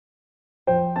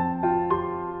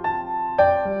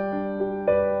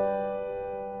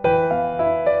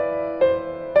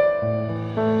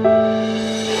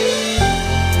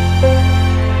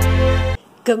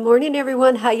Good morning,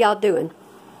 everyone. How y'all doing?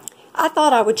 I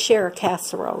thought I would share a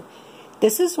casserole.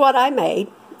 This is what I made.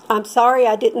 I'm sorry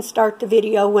I didn't start the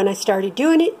video when I started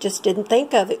doing it. Just didn't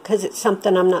think of it because it's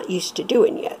something I'm not used to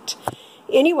doing yet.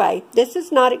 Anyway, this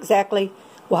is not exactly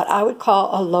what I would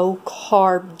call a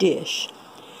low-carb dish.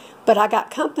 But I got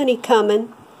company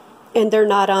coming, and they're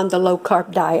not on the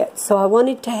low-carb diet. So I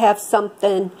wanted to have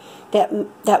something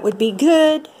that would be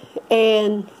good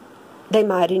and they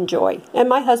might enjoy. And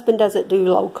my husband doesn't do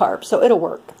low carb, so it'll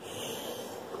work.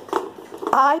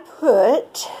 I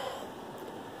put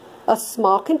a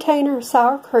small container of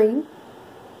sour cream.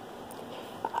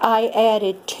 I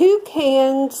added 2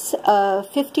 cans of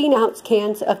 15-ounce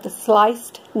cans of the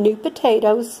sliced new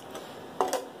potatoes,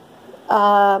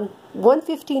 1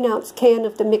 15-ounce can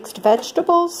of the mixed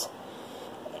vegetables,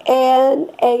 and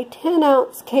a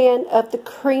 10-ounce can of the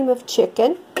cream of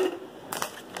chicken.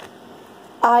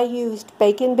 I used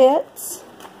bacon bits.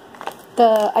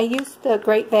 I used the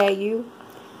Great Value.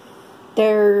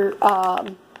 They're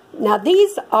now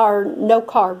these are no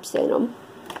carbs in them.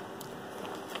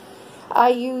 I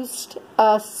used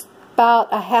about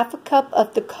a half a cup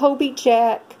of the Kobe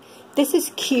Jack. This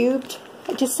is cubed,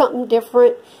 just something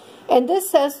different. And this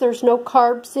says there's no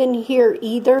carbs in here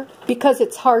either because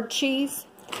it's hard cheese.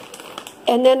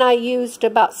 And then I used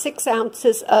about 6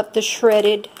 ounces of the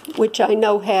shredded, which I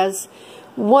know has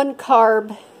 1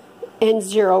 carb and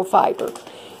 0 fiber.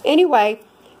 Anyway,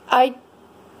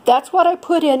 that's what I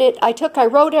put in it. I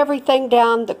wrote everything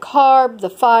down, the carb, the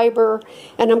fiber,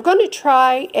 and I'm going to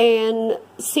try and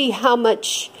see how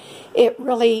much it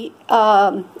really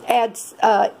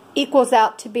equals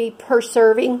out to be per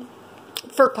serving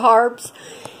for carbs.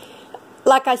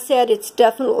 Like I said, it's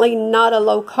definitely not a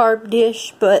low-carb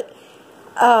dish, but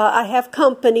I have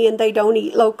company and they don't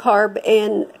eat low-carb,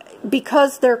 and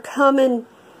because they're coming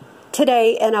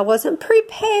today and I wasn't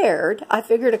prepared, I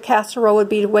figured a casserole would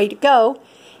be the way to go.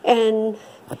 And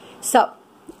so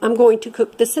I'm going to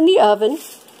cook this in the oven.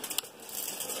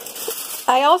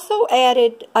 I also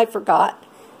added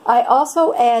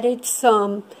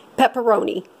some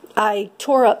pepperoni. I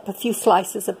tore up a few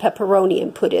slices of pepperoni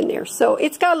and put in there. So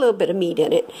it's got a little bit of meat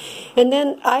in it. And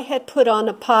then I had put on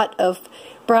a pot of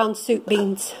brown soup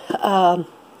beans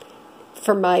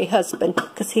for my husband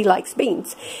because he likes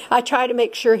beans. I try to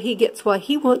make sure he gets what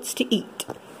he wants to eat.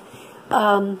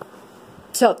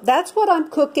 So that's what I'm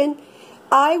cooking.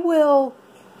 I will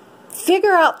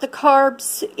figure out the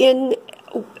carbs in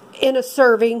a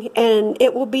serving, and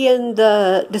it will be in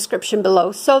the description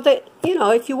below so that, you know,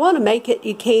 if you want to make it,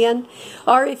 you can.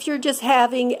 Or if you're just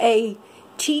having a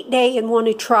cheat day and want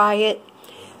to try it.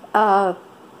 I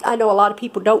know a lot of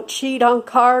people don't cheat on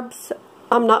carbs.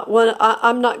 I'm not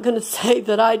going to say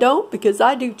that I don't, because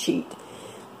I do cheat.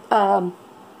 But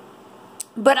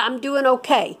I'm doing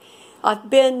okay. I've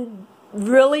been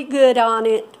really good on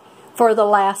it for the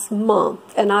last month,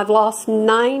 and I've lost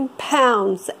 9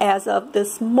 pounds as of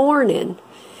this morning.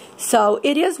 So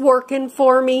it is working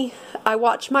for me. I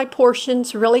watch my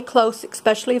portions really close,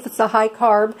 especially if it's a high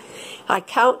carb. I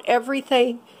count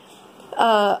everything.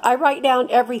 I write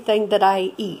down everything that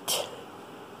I eat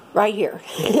right here.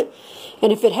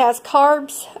 And if it has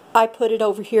carbs, I put it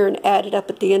over here and add it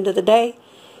up at the end of the day.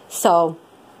 So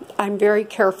I'm very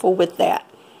careful with that.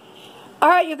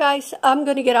 Alright, you guys, I'm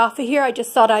going to get off of here. I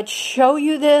just thought I'd show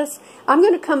you this. I'm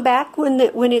going to come back when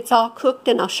it's all cooked,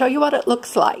 and I'll show you what it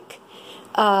looks like.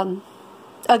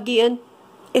 Again,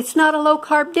 it's not a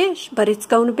low-carb dish, but it's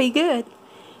going to be good.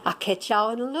 I'll catch y'all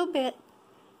in a little bit.